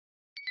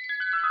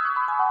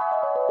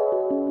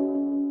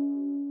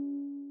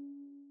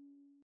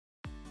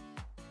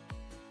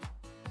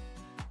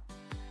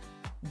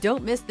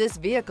Don't miss this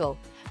vehicle.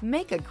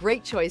 Make a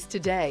great choice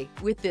today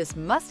with this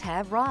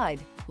must-have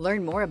ride.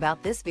 Learn more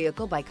about this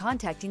vehicle by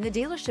contacting the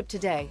dealership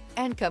today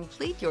and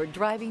complete your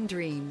driving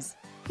dreams.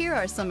 Here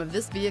are some of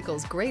this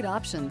vehicle's great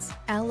options: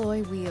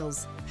 alloy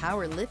wheels,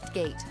 power lift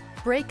gate,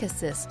 brake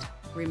assist,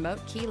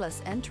 remote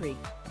keyless entry,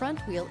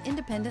 front wheel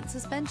independent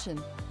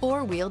suspension,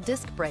 four-wheel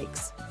disc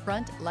brakes,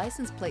 front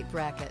license plate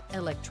bracket,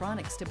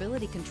 electronic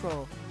stability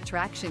control,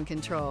 traction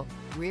control,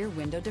 rear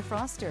window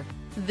defroster.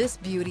 This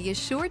beauty is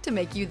sure to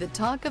make you the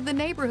talk of the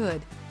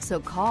neighborhood. So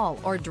call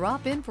or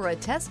drop in for a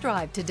test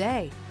drive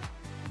today.